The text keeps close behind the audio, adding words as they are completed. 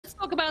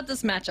talk about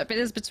this matchup. It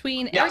is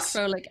between Eric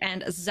Froehlich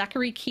and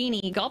Zachary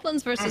Kiihne.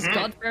 Goblins versus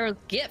Godbearer's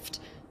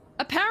Gift.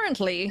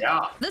 Apparently,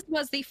 this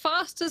was the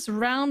fastest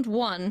round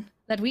one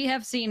that we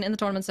have seen in the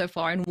tournament so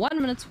far. In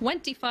 1 minute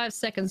 25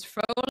 seconds,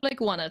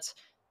 Froehlich won it.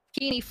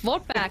 Kiihne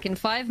fought back in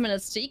 5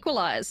 minutes to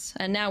equalize,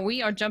 and now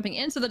we are jumping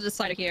into the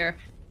decider here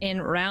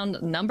in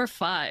round number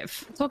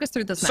 5. Talk us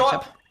through this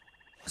matchup.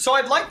 So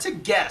I'd like to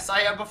guess,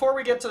 before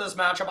we get to this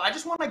matchup, I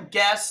just want to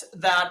guess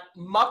that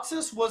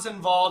Muxus was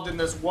involved in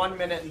this 1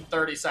 minute and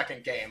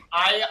 30-second game.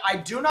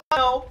 I do not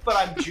know, but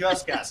I'm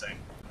just guessing.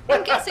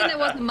 I'm guessing there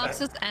wasn't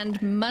Muxus and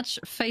much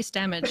face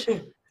damage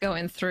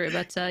going through.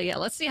 But yeah,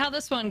 let's see how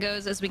this one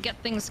goes as we get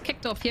things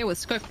kicked off here with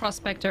Skirk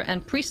Prospector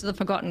and Priest of the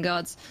Forgotten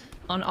Gods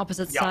on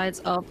opposite sides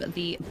of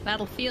the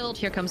battlefield.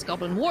 Here comes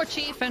Goblin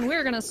Warchief, and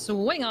we're going to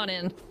swing on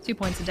in 2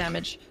 points of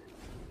damage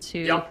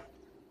to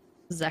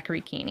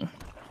Zachary Kiihne.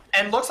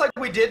 And looks like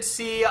we did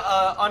see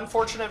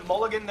unfortunate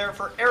mulligan there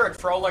for Eric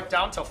Froehlich,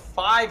 down to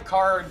 5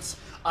 cards.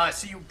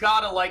 So you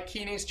gotta like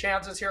Kiihne's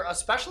chances here,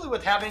 especially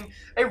with having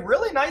a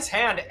really nice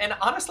hand. And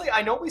honestly,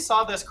 I know we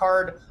saw this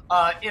card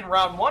in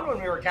round 1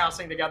 when we were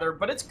casting together,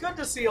 but it's good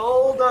to see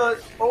old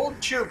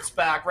Choops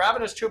back,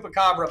 Ravenous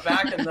Chupacabra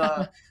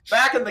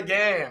back in the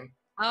game.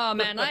 Oh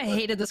man, I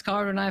hated this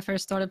card when I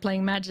first started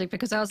playing Magic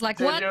because I was like,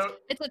 what?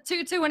 It's a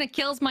 2/2 and it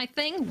kills my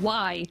thing?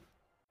 Why?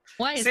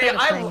 Why is that a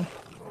thing?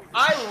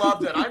 I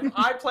loved it.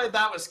 I played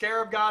that with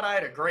Scarab God. I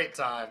had a great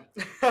time.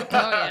 Oh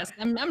yes,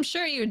 I'm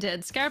sure you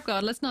did. Scarab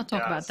God, let's not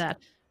talk about that.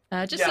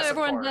 Just so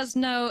everyone does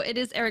know, it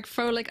is Eric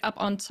Froehlich up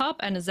on top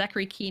and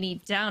Zachary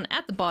Kiihne down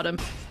at the bottom,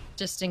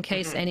 just in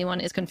case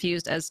anyone is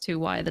confused as to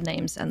why the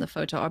names and the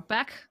photo are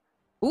back.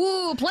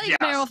 Ooh, Plague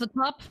Mare off the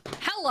top.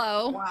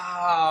 Hello.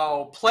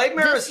 Wow, Plague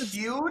Mare is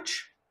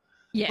huge.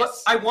 Yes. But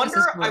I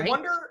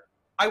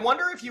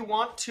wonder if you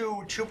want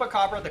to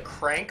Chupacabra the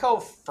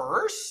Kranko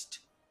first.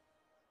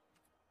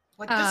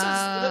 Like this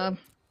is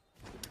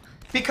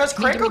because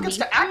Kranko gets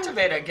to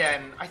activate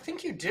again. I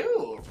think you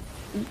do.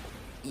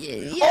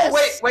 Yes. Oh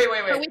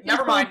wait.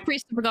 Never mind.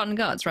 Priest of Forgotten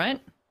Gods,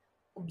 right?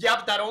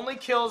 Yep, that only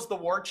kills the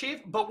War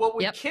Chief. But what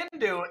we can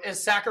do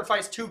is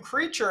sacrifice 2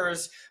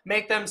 creatures,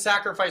 make them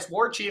sacrifice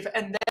War Chief,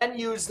 and then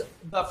use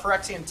the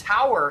Phyrexian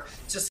Tower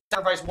to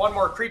sacrifice 1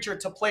 more creature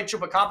to play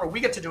Chupacabra. We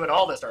get to do it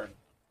all this turn.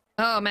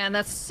 Oh man,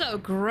 that's so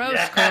gross,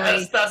 Yes,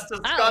 Corey. that's disgusting.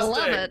 I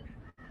love it.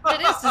 It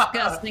is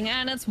disgusting,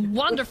 and it's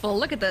wonderful.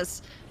 Look at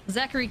this.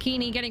 Zachary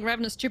Kiihne getting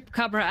Ravenous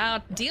Chupacabra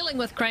out, dealing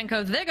with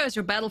Kranko. There goes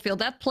your battlefield.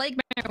 That Plague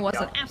Mare was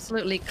an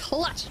absolutely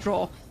clutch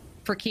draw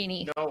for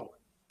Kiihne. No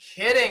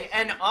kidding.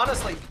 And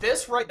honestly,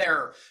 this right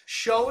there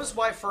shows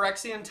why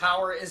Phyrexian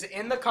Tower is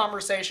in the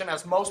conversation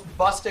as most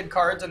busted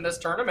cards in this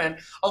tournament,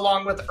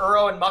 along with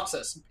Uro and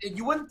Muxus.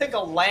 You wouldn't think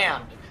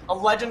a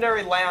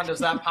legendary land is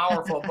that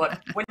powerful,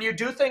 but when you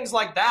do things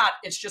like that,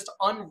 it's just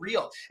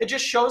unreal. It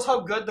just shows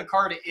how good the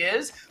card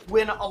is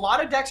when a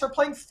lot of decks are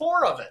playing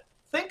 4 of it.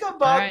 Think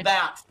about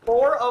that.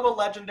 4 of a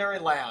legendary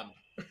land.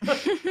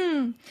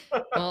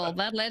 Well,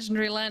 that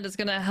legendary land is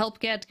going to help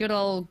get good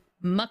old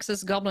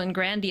Muxus Goblin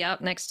Grandy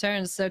out next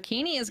turn, so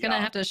Kiihne is going to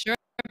have to shore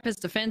up his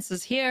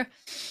defenses here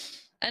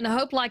and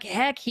hope like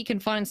heck he can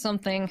find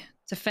something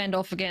to fend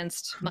off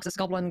against Muxus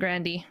Goblin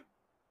Grandy.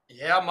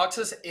 Yeah,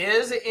 Muxus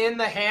is in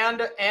the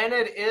hand, and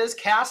it is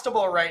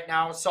castable right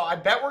now, so I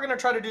bet we're going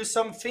to try to do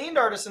some Fiend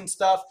Artisan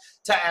stuff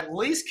to at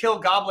least kill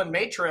Goblin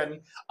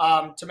Matron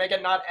to make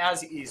it not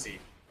as easy.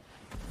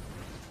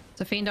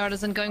 So Fiend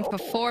Artisan going for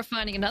 4,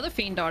 finding another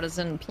Fiend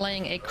Artisan,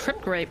 playing a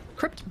Crypt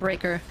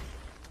Breaker.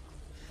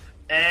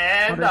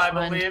 And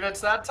I believe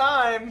it's that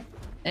time.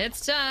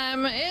 It's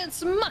time.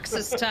 It's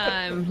Muxus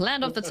time.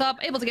 Land off the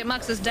top, able to get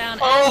Muxus down.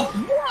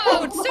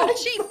 Whoa, 2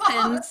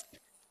 chieftains.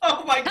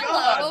 Oh my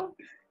god.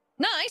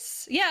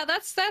 Nice. Yeah,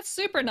 that's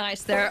super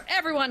nice there.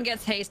 Everyone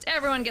gets haste.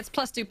 Everyone gets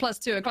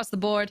 +2/+2 across the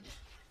board.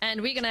 And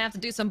we're gonna have to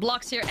do some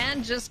blocks here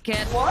and just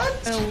get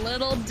a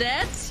little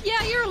dead.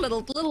 Yeah, you're a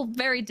little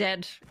very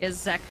dead, is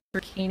Zachary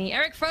Kiihne.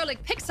 Eric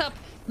Froehlich picks up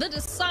the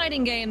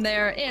deciding game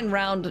there in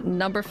round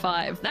number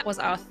 5. That was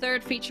our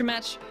 3rd feature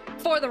match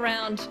for the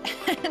round,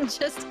 and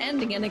just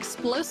ending in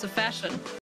explosive fashion.